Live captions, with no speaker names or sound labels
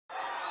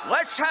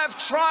Let's have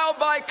trial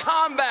by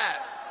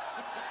combat.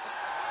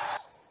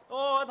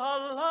 O'er the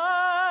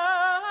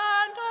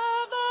land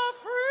of the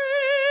free.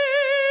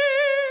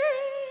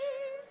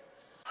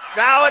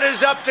 Now it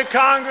is up to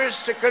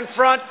Congress to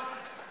confront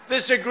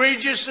this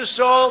egregious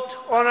assault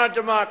on our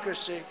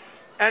democracy.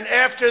 And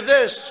after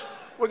this,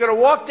 we're going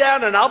to walk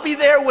down, and I'll be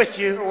there with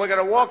you. We're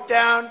going to walk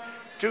down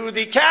to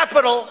the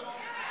Capitol,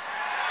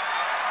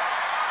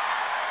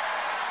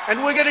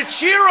 and we're going to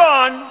cheer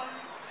on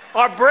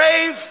our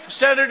brave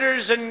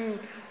senators and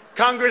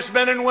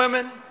congressmen and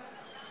women.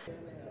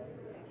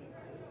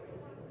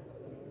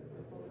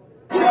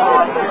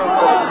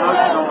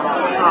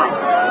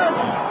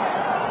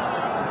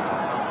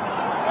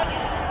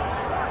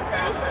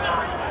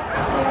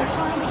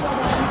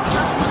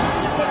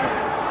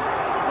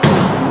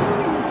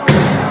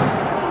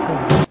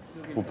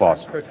 We'll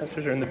pause.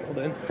 Protesters are in the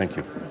building. Thank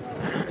you.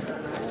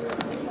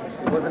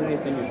 There wasn't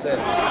anything you said.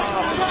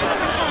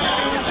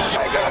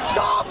 They're gonna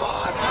stop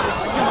us!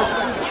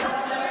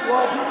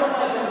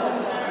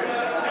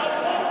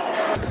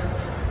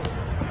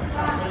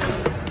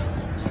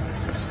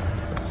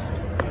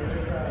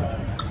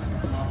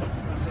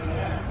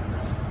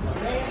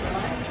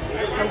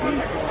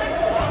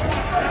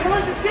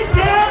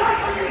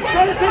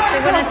 They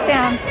want us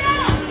down.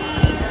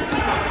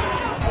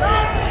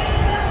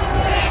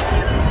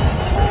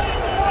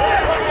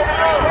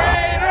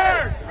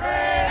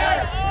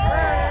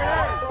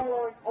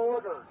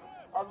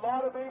 A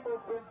lot of evil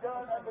has been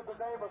done under the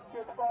name of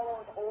just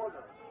following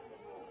orders.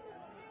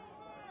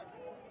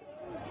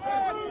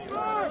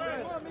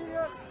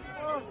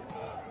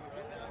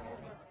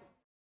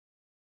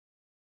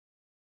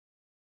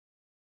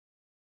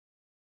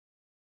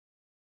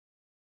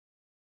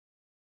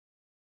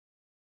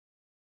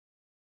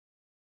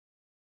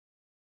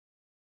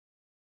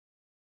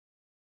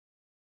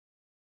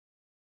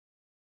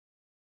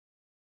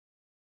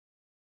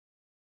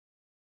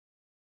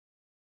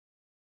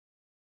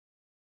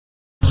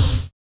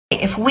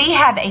 If we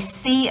have a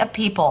sea of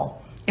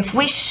people, if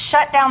we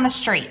shut down the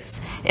streets,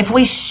 if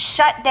we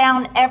shut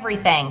down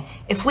everything,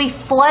 if we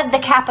flood the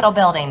Capitol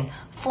building,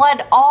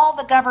 flood all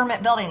the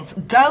government buildings,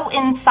 go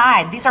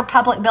inside. These are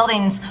public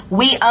buildings.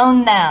 We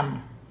own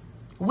them.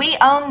 We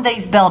own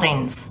these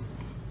buildings.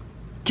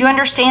 Do you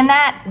understand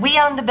that? We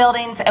own the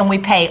buildings and we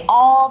pay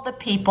all the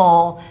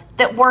people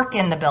that work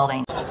in the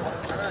building.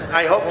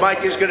 I hope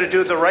Mike is going to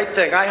do the right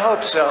thing. I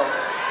hope so.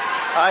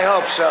 I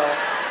hope so.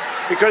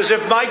 Because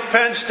if Mike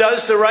Pence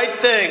does the right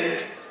thing,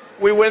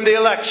 we win the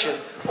election.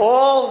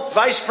 All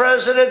Vice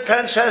President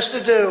Pence has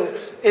to do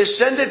is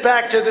send it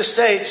back to the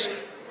states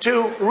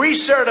to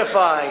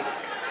recertify.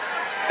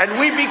 And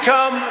we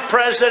become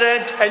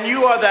president, and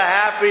you are the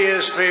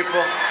happiest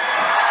people.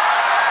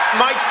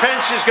 Mike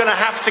Pence is going to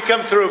have to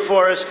come through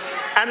for us.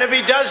 And if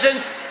he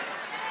doesn't,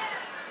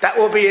 that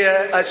will be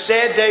a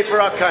sad day for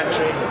our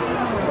country.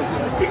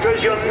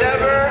 Because you'll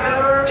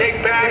never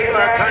take back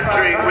our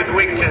country with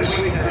weakness.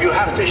 You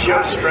have to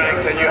show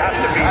strength, and you have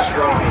to be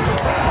strong.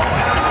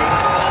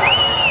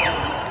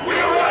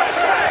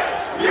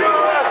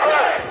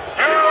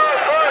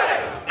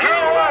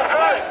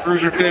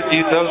 Cruiser 50,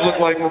 it does look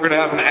like we're going to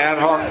have an ad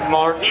hoc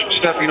march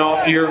stepping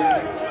off here.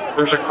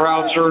 There's a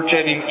crowd surge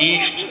heading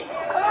east.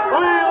 We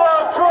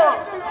love Trump!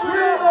 We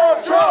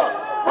love Trump!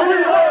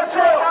 We love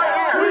Trump!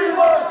 We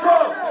love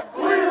Trump!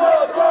 We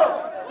love Trump!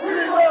 We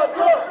love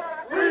Trump!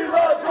 We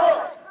love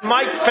Trump!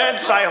 Mike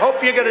Pence, I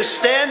hope you're going to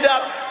stand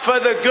up for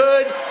the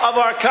good of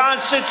our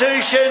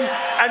Constitution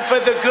and for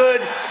the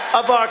good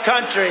of our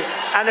country.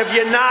 And if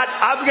you're not,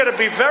 I'm going to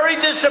be very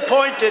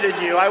disappointed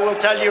in you. I will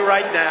tell you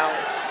right now.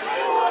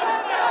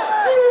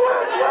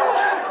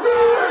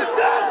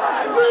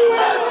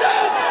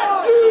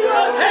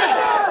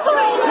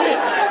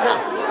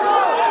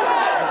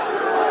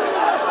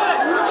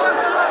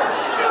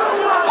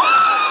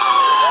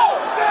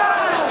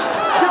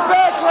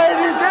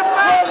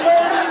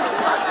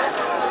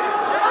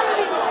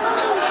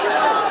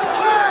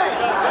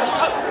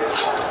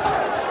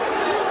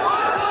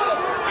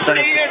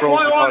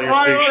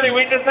 Priority.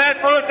 We just had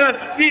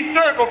protesters. East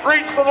Circle,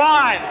 breach the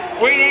line.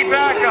 We need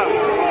backup.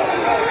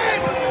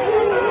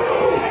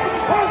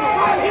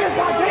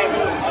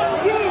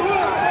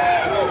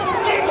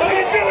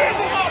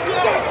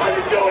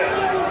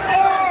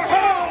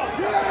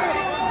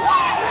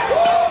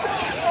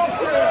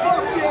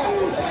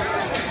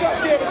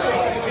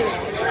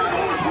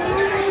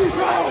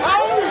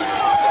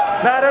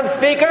 Madam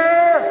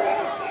Speaker,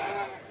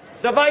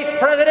 the Vice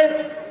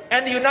President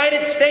and the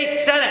United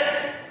States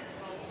Senate.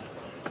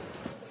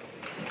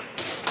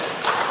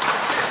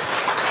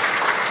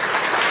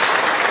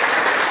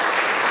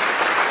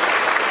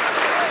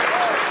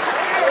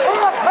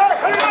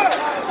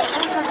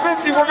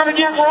 We're going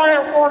to give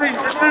riot warnings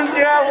as soon as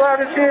the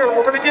outriders here.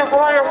 We're going to give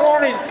riot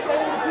warnings.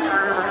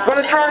 We're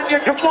going to try and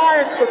get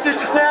compliance, but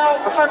this is now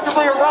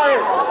effectively a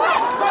riot.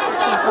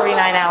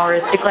 49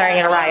 hours declaring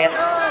it a riot.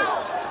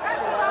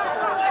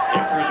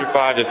 Cruiser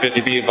 5 to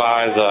 50, be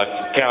advised,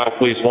 Capitol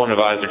Police 1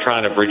 advised they're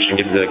trying to breach and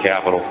get to the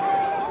Capitol.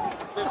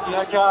 50,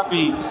 I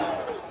copy.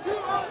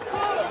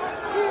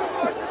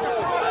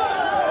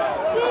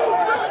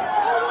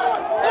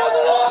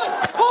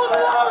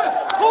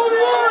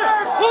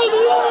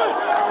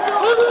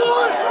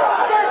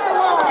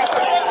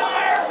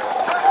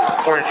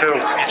 too.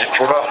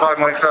 We're about 5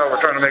 mics out. We're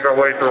trying to make our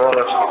way through all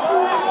this.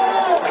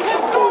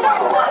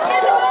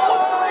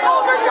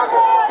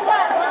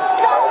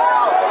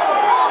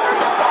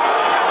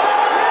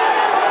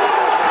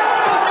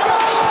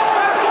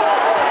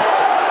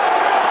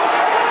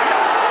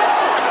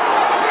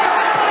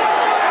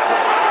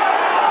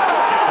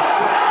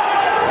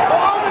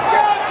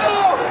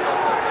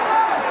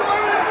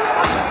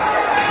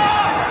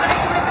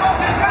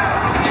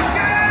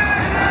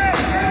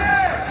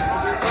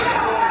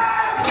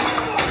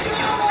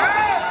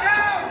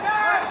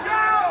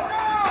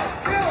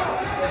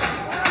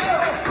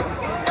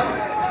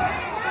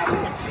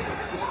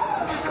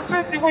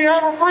 50, we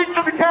have a breach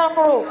of the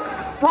Capitol!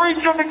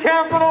 Breach of the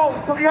Capitol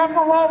to the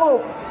upper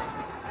level!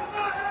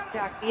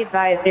 Jack, be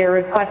advised, they're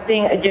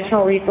requesting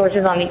additional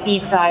resources on the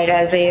east side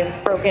as they've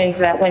broken into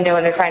that window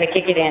and they're trying to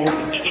kick it in.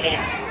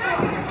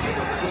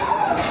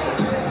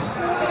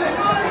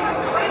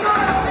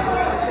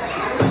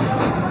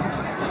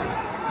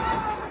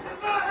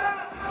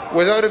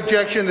 Without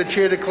objection, the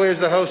chair declares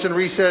the House in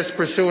recess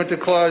pursuant to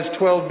Clause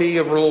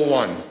 12B of Rule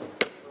 1.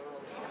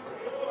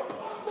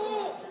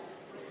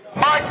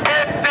 Mike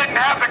Pence didn't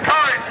have the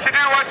courage to do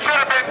what should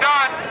have been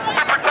done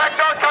to protect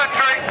our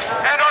country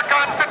and our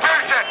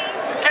Constitution,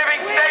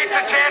 giving states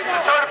a chance to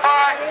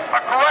certify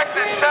a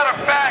corrected set of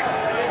facts,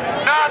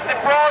 not the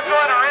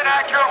fraudulent or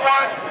inaccurate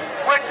ones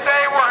which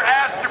they were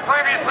asked to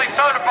previously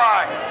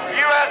certify. The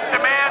U.S.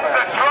 demands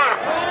the truth.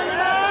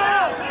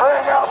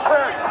 Bring out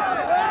Pence.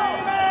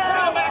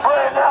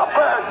 Bring out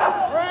Pence.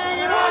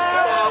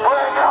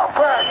 Bring out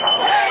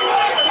Pence.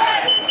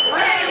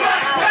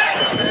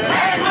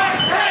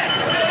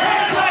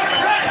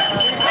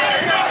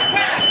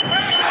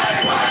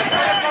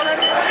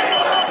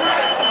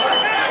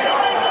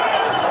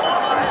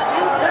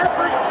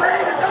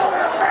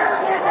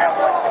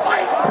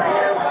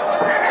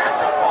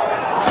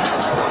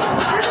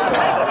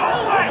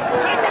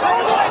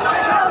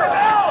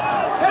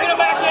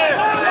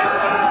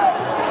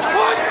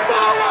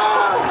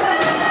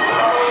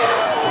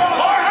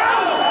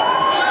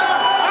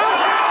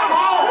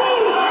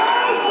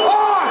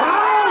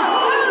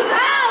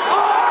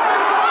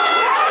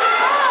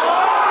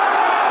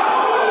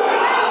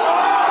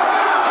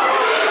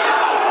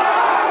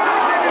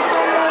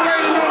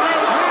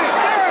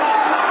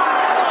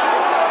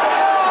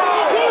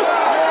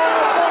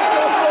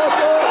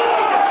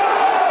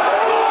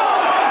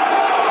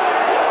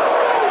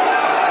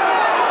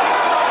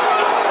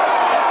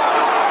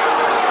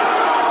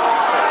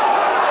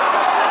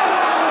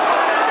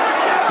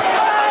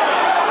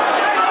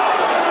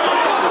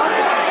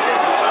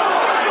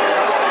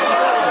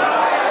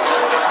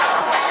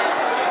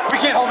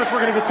 We're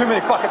gonna get too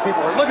many fucking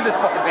people. Look at this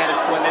fucking vantage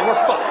point, man. We're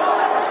fucked.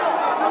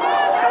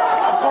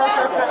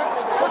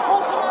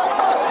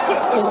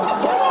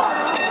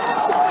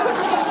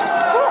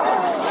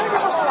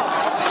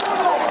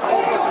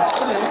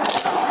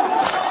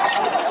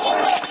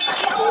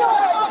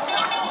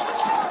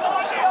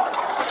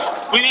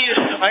 We need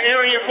an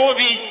area for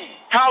the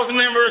House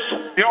members.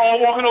 They're all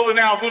walking over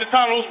now through the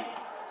tunnels.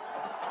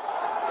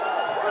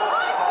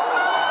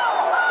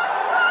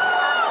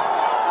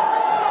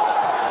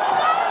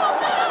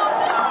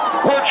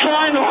 We're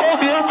trying to hold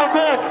the upper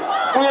deck.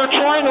 We're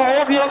trying to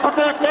hold the upper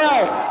deck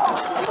now.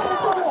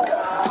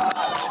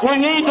 We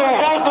need to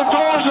hold the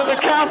doors of the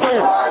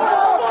Capitol.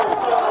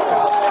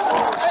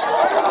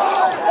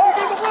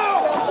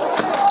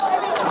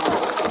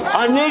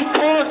 I need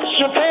court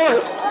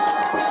support.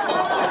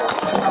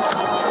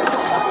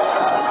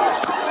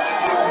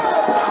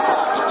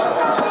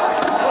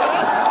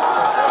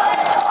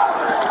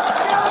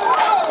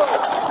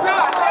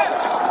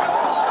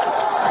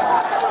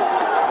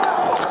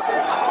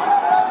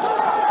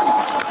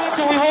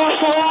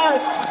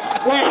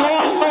 We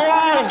lost the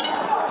line.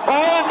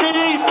 All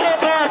MPDs pull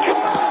back.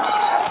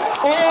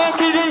 All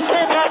MPDs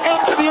pull back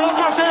up to the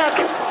upper deck.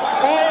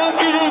 All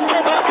MPDs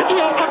pull back to the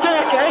upper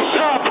deck.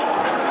 ASAP.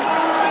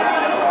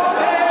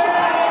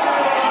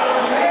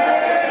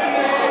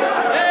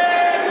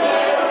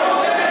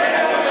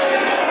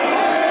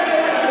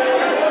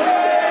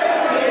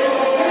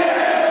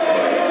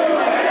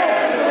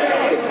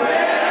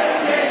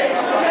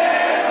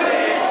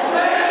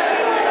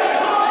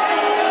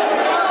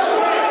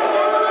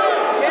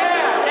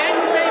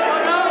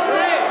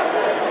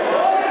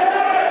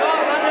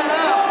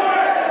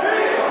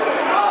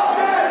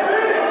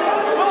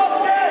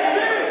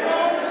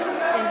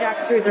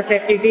 Cruiser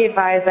 50, be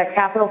advised that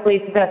Capitol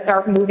Police is going to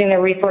start moving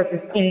their resources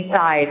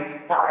inside.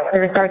 They're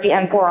going to start the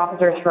M4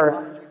 officers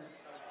first.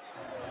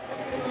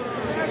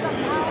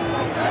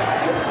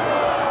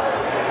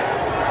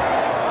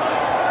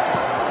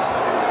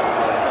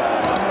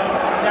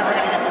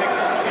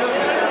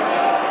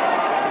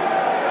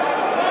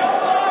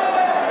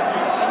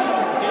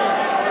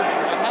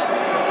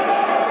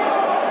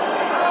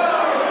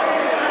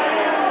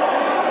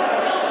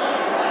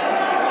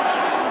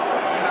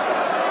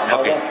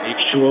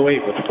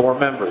 H208 with 4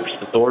 members.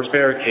 The door's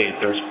barricaded.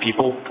 There's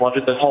people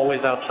flooded the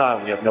hallways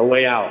outside. We have no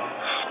way out.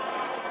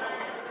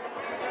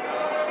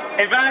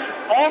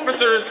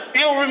 officers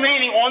still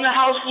remaining on the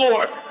House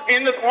floor,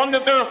 on the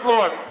third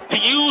floor, to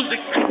use the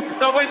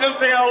subway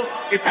themselves.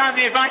 It's time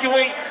to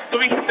evacuate so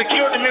we can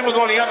secure the members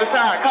on the other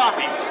side.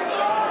 Copy.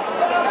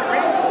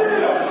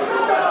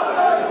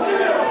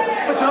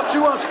 It's up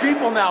to us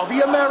people now,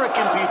 the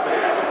American people.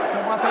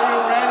 What are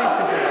you ready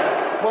to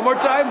do? One more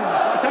time.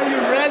 What are you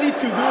ready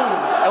to do?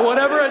 And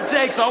whatever it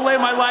takes, I'll lay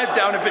my life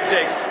down if it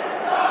takes.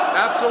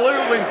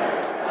 Absolutely.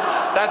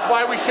 That's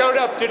why we showed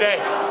up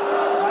today.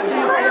 Bring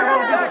her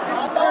out!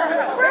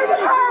 Bring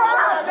her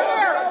out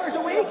here!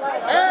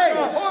 Hey!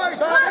 We're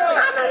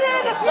coming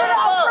in if you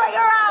don't bring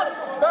her out!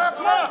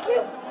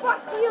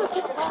 Fuck you,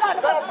 you son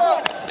of a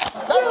bitch!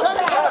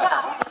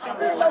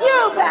 You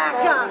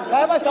back up! I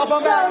have myself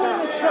on back.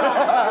 Don't even try.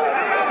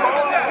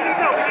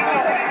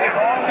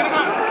 Get him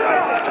out!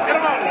 Get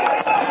him out!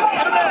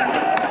 Get him out!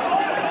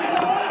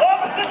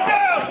 Officers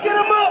down! Get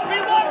him up! Get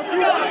him up!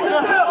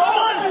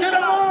 Get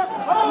him up!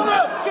 Hold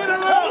up! Get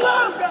him up!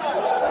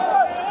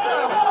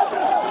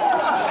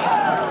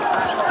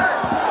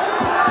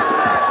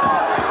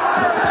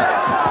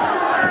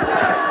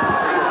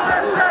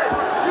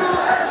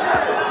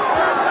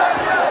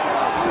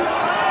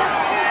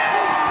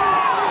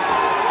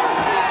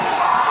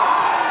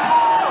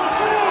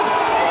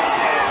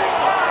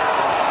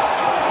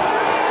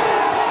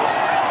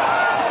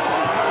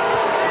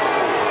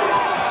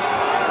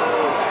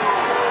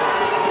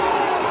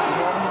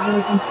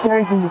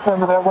 Engaging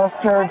some of that West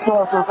Karen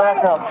store for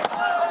backup.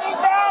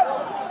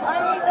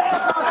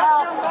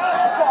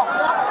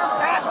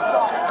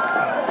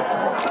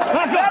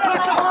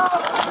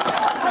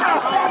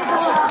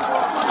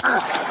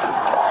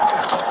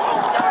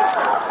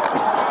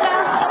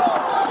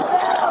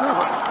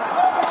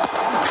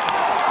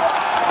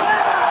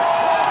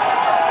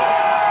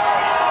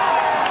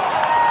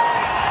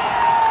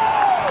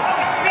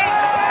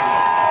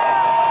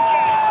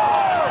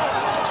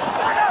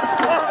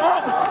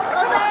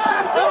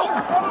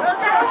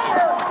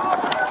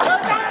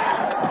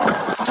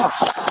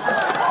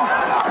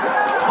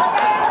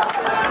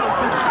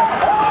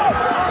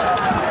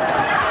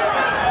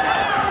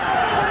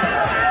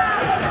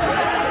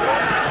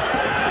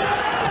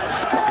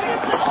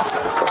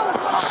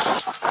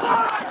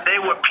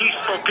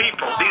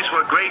 People. These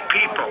were great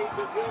people.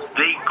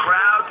 The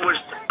crowd was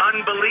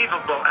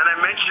unbelievable, and I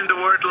mentioned the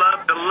word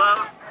love. The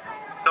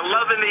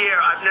love in the air.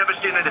 I've never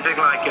seen anything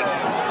like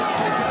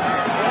it.